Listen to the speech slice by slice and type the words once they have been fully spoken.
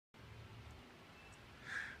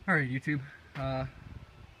Alright YouTube, so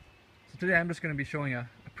today I'm just going to be showing a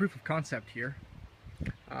proof of concept here.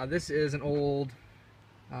 This is an old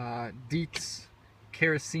Dietz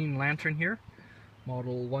kerosene lantern here,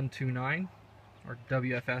 model 129, or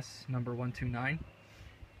WFS number 129.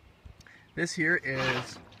 This here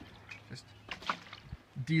is just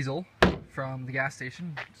diesel from the gas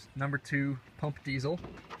station, it's number 2 pump diesel.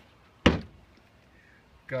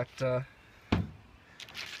 Got a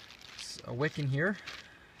wick in here.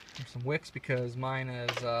 There's some wicks because mine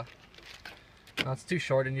is it's too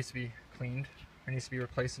short. It needs to be cleaned. It needs to be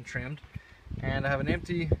replaced and trimmed. And I have an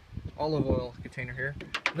empty olive oil container here.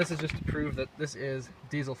 This is just to prove that this is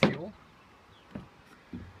diesel fuel.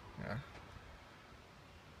 Yeah.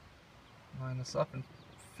 Line this up and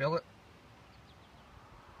fill it.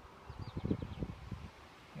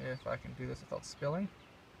 If I can do this without spilling.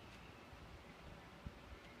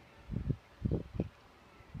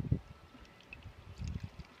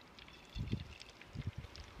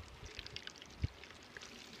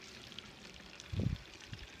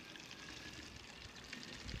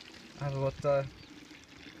 I have about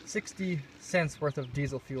 60 cents worth of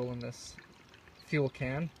diesel fuel in this fuel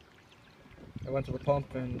can. I went to the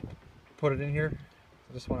pump and put it in here.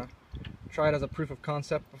 I just want to try it as a proof of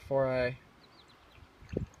concept before I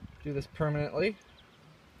do this permanently.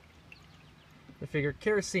 I figured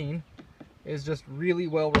kerosene is just really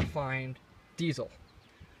well refined diesel.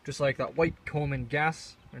 Just like that white Coleman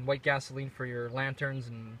gas and white gasoline for your lanterns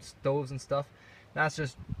and stoves and stuff. That's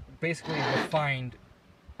just basically refined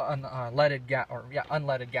unleaded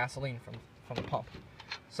gasoline from the pump.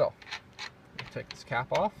 So, take this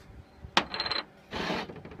cap off. As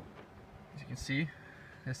you can see,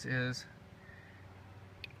 this is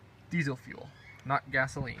diesel fuel, not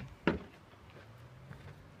gasoline.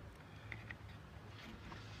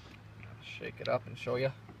 Shake it up and show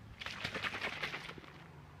you.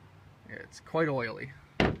 It's quite oily.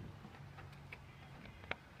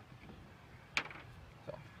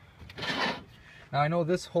 Now I know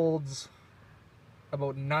this holds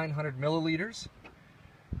about 900 milliliters.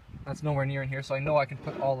 That's nowhere near in here, so I know I can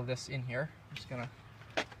put all of this in here. I'm just gonna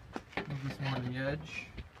move this more to the edge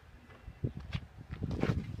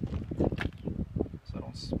so I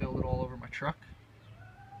don't spill it all over my truck.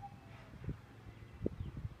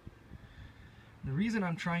 The reason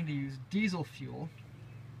I'm trying to use diesel fuel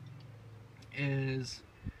is,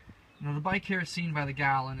 to buy kerosene by the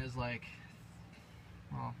gallon is like,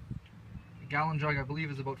 well, gallon jug I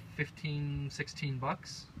believe is about 15-16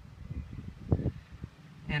 bucks,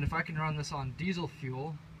 and if I can run this on diesel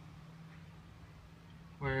fuel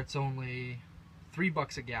where it's only 3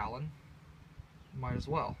 bucks a gallon, might as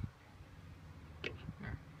well.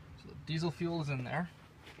 There. So the diesel fuel is in there.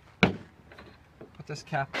 Put this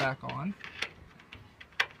cap back on.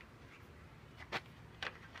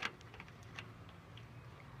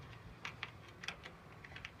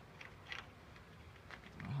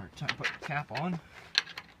 Hard time putting the cap on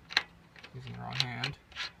using the wrong hand.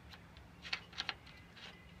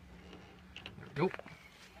 There we go.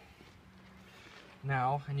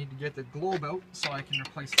 Now I need to get the globe out so I can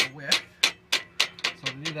replace the wick. So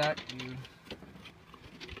to do that, you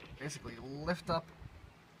basically lift up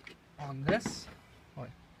on this.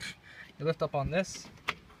 You lift up on this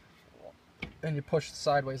and you push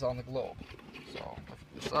sideways on the globe. So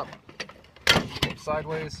lift this up, go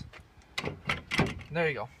sideways. There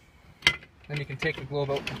you go. Then you can take the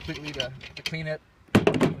globe out completely to clean it.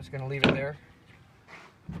 I'm just going to leave it there.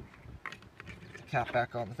 Put the cap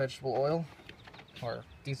back on the vegetable oil, or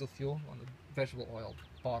diesel fuel on the vegetable oil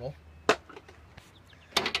bottle.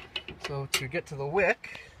 So to get to the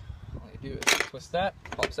wick, all you do is twist that,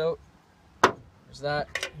 pops out. There's that.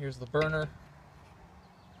 Here's the burner.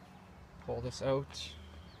 Pull this out,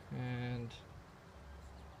 and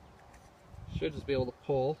should just be able to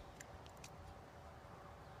pull.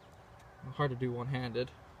 Hard to do one-handed.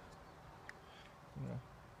 I'm gonna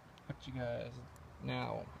put you guys now.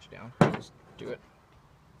 I won't put you down. Just do it.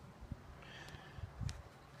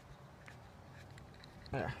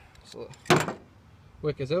 There. So the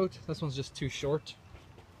wick is out. This one's just too short.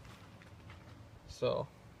 So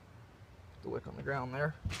put the wick on the ground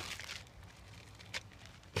there.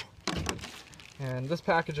 And this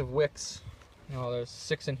package of wicks, there's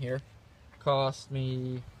 6 in here, cost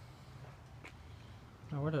me.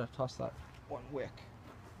 Now, where did I toss that one wick?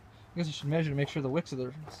 I guess you should measure to make sure the wicks are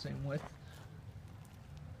the same width.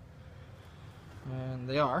 And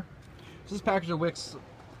they are. So this package of wicks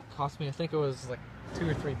cost me, I think it was like 2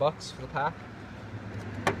 or 3 bucks for the pack.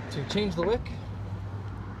 To change the wick,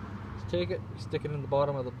 just take it, stick it in the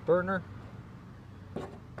bottom of the burner,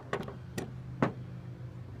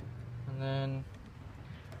 and then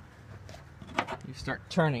you start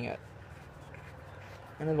turning it,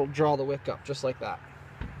 and it'll draw the wick up just like that.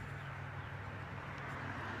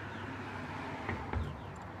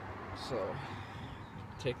 So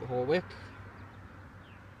take the whole wick,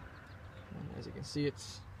 and as you can see,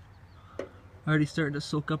 it's already starting to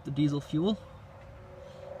soak up the diesel fuel.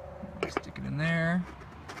 Stick it in there.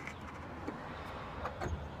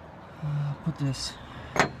 Put this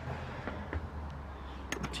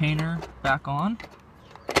retainer back on.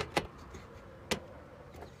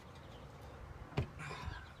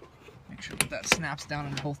 Make sure that snaps down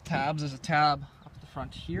in both tabs. There's a tab up the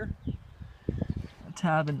front here, a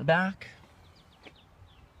tab in the back,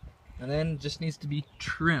 and then just needs to be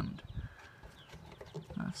trimmed.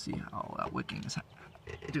 Let's see how that wicking is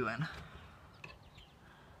doing.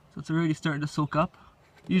 So it's already starting to soak up.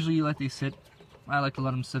 Usually you let these sit. I like to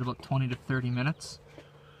let them sit about 20 to 30 minutes.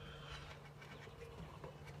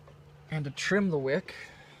 And to trim the wick,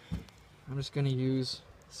 I'm just going to use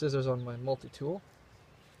scissors on my multi-tool.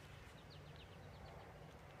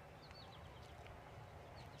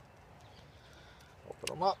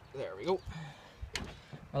 Open them up. There we go.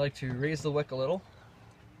 I like to raise the wick a little.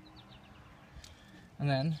 And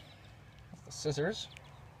then, with the scissors,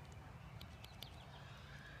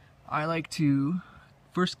 I like to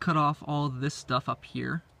first cut off all this stuff up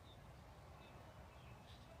here,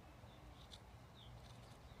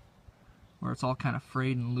 where it's all kind of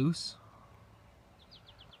frayed and loose.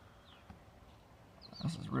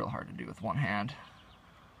 This is real hard to do with one hand.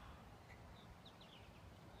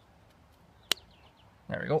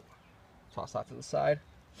 There we go. Toss that to the side.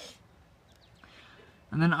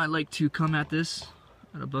 And then I like to come at this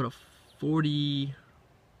at about a 40,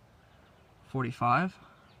 45.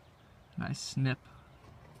 And I snip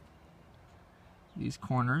these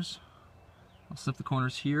corners. I'll snip the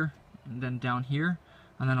corners here and then down here,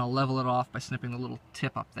 and then I'll level it off by snipping the little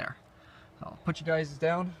tip up there. So I'll put you guys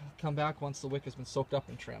down, come back once the wick has been soaked up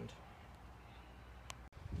and trimmed.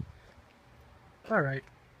 Alright,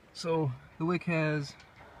 so the wick has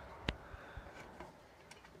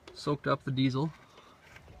soaked up the diesel.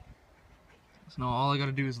 So now all I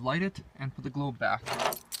gotta do is light it and put the globe back.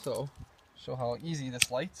 So, show how easy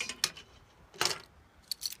this lights.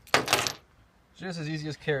 Just as easy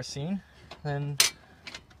as kerosene. Then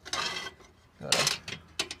gotta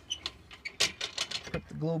put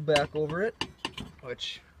the globe back over it,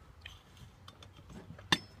 which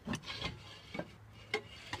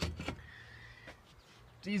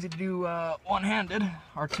it's easy to do one-handed,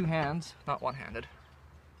 or two hands, not one-handed.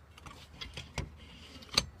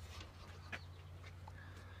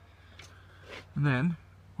 And then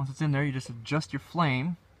once it's in there, you just adjust your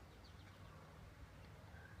flame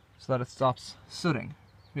so that it stops sooting.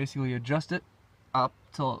 Basically, you adjust it up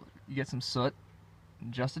till you get some soot,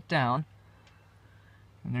 adjust it down,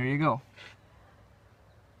 and there you go.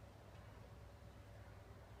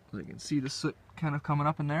 So you can see the soot kind of coming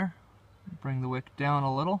up in there. Bring the wick down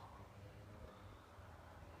a little,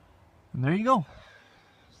 and there you go.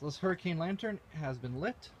 So this hurricane lantern has been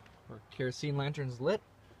lit, or kerosene lantern's lit.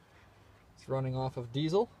 It's running off of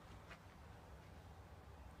diesel.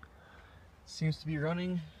 Seems to be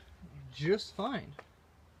running just fine.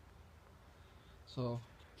 So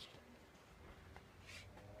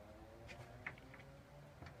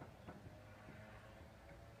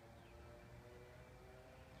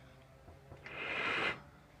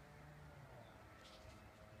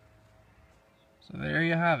there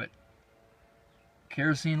you have it.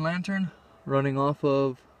 Kerosene lantern running off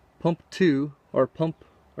of pump 2, or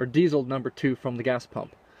diesel number 2 from the gas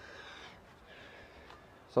pump.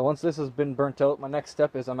 So once this has been burnt out, my next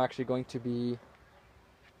step is I'm actually going to be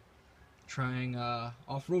trying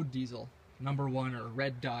off-road diesel number 1, or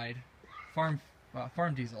red dyed farm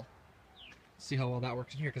diesel. See how well that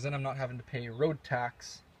works in here, because then I'm not having to pay road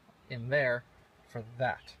tax in there for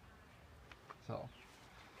that. So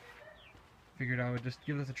figured I would just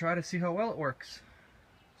give this a try to see how well it works.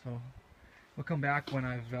 So we'll come back when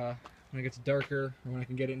when it gets darker, or when I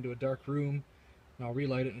can get it into a dark room, and I'll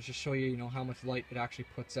relight it and just show you, how much light it actually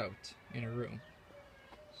puts out in a room.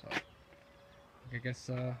 So I guess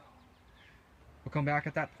we'll come back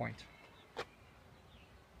at that point.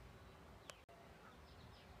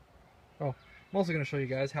 Oh, I'm also going to show you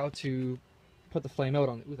guys how to put the flame out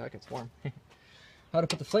on. Ooh, that gets warm. How to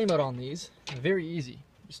put the flame out on these. Very easy.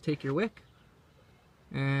 Just take your wick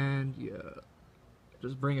and you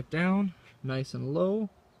just bring it down nice and low,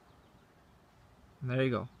 and there you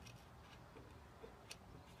go.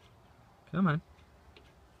 Come on.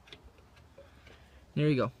 There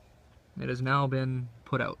you go. It has now been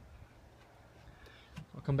put out.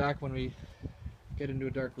 I'll come back when we get into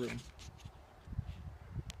a dark room.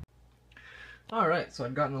 Alright, so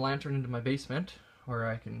I've gotten the lantern into my basement where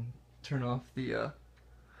I can turn off the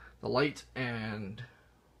light and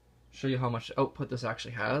show you how much output this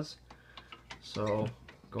actually has. So I'm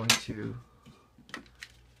going to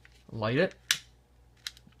light it.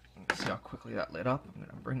 See how quickly that lit up. I'm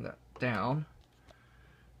going to bring that down.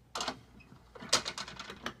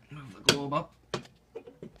 Move the globe up.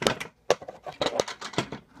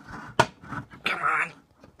 Come on!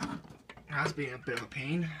 That's being a bit of a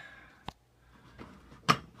pain.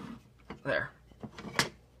 There.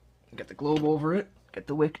 Get the globe over it. Get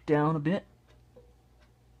the wick down a bit.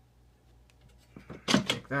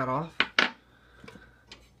 Take that off.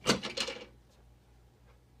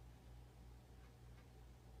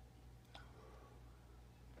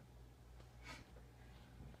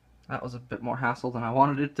 That was a bit more hassle than I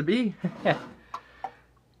wanted it to be.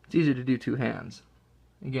 It's easier to do two hands.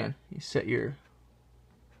 Again, you set your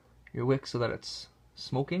wick so that it's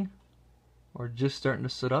smoking or just starting to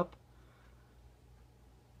soot up.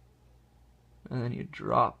 And then you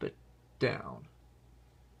drop it down.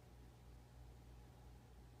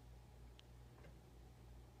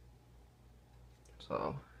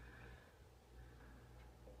 So,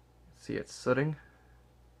 see it's sooting.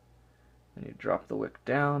 And you drop the wick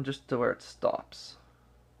down just to where it stops.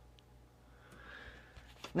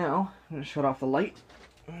 Now, I'm going to shut off the light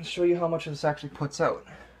and show you how much this actually puts out.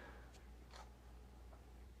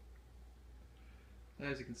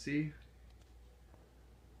 As you can see,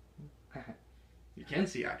 you can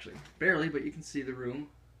see actually, barely, but you can see the room.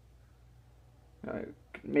 I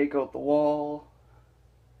can make out the wall,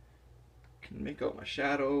 can make out my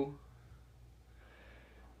shadow.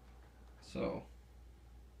 So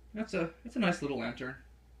it's a nice little lantern.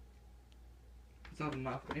 Puts out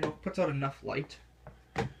enough, puts out enough light.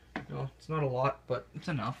 It's not a lot, but it's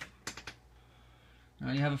enough.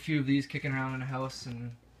 Now you have a few of these kicking around in a house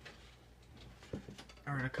and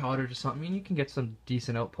or in a cottage or something, and you can get some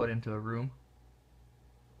decent output into a room.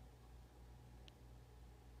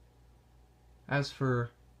 As for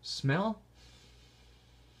smell,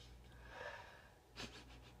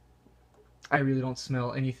 I really don't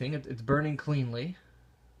smell anything. It's burning cleanly.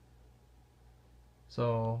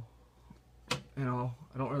 So, I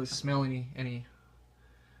don't really smell any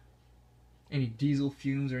diesel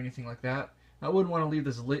fumes or anything like that. I wouldn't want to leave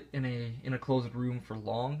this lit in a closed room for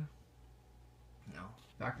long.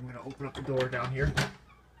 In fact, I'm going to open up the door down here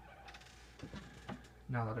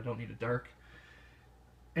now that I don't need it dark.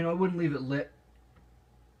 And I wouldn't leave it lit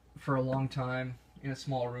for a long time in a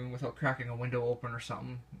small room without cracking a window open or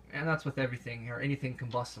something. And that's with everything or anything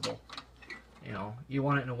combustible. You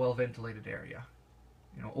want it in a well ventilated area.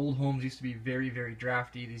 Old homes used to be very, very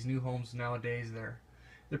drafty. These new homes nowadays, they're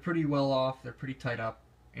pretty well off. They're pretty tight up.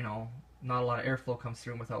 Not a lot of airflow comes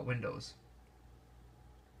through them without windows.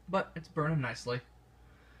 But it's burning nicely.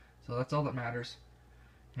 So that's all that matters.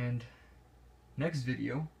 And next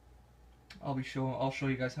video, I'll show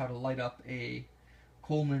you guys how to light up a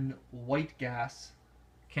Coleman white gas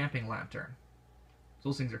camping lantern.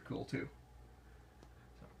 Those things are cool too.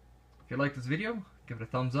 So, if you like this video, give it a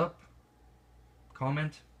thumbs up,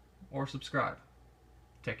 comment, or subscribe.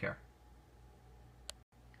 Take care.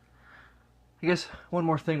 I guess one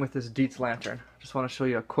more thing with this Dietz lantern. Just want to show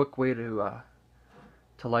you a quick way to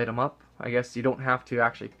light them up. I guess you don't have to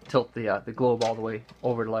actually tilt the globe all the way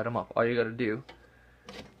over to light them up. All you got to do,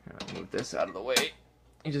 I'll move this out of the way.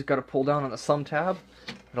 You just got to pull down on the thumb tab.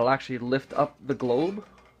 It'll actually lift up the globe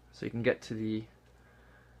so you can get to the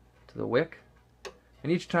wick.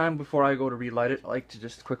 And each time before I go to relight it, I like to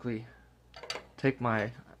just quickly take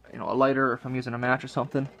my a lighter, or if I'm using a match or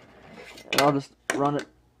something, and I'll just run it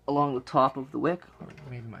along the top of the wick, or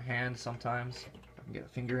maybe my hand sometimes. I can get a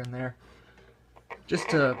finger in there, just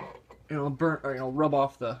to burn or rub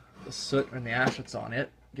off the soot and the ash that's on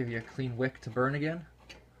it, give you a clean wick to burn again.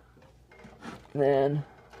 Then,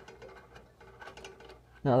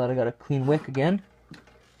 now that I got a clean wick again,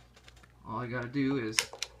 all I gotta do is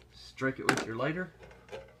strike it with your lighter,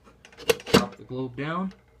 drop the globe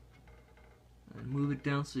down, and move it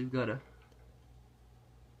down so you've got a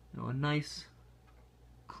nice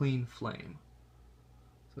clean flame.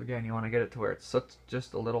 So again, you want to get it to where it soots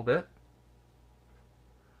just a little bit,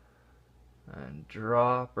 and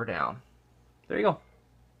drop her down. There you go.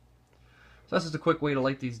 So that's just a quick way to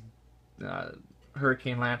light these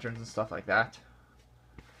hurricane lanterns and stuff like that.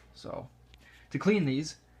 So to clean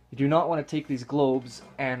these, you do not want to take these globes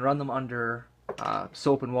and run them under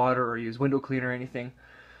soap and water or use window cleaner or anything.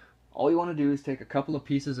 All you want to do is take a couple of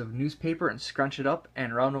pieces of newspaper and scrunch it up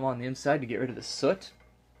and run them on the inside to get rid of the soot.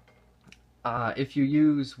 If you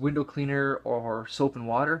use window cleaner or soap and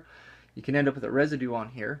water, you can end up with a residue on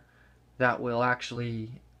here that will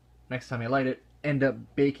actually, next time you light it, end up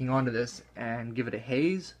baking onto this and give it a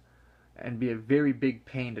haze and be a very big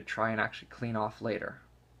pain to try and actually clean off later.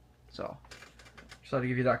 So, just thought to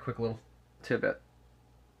give you that quick little tidbit.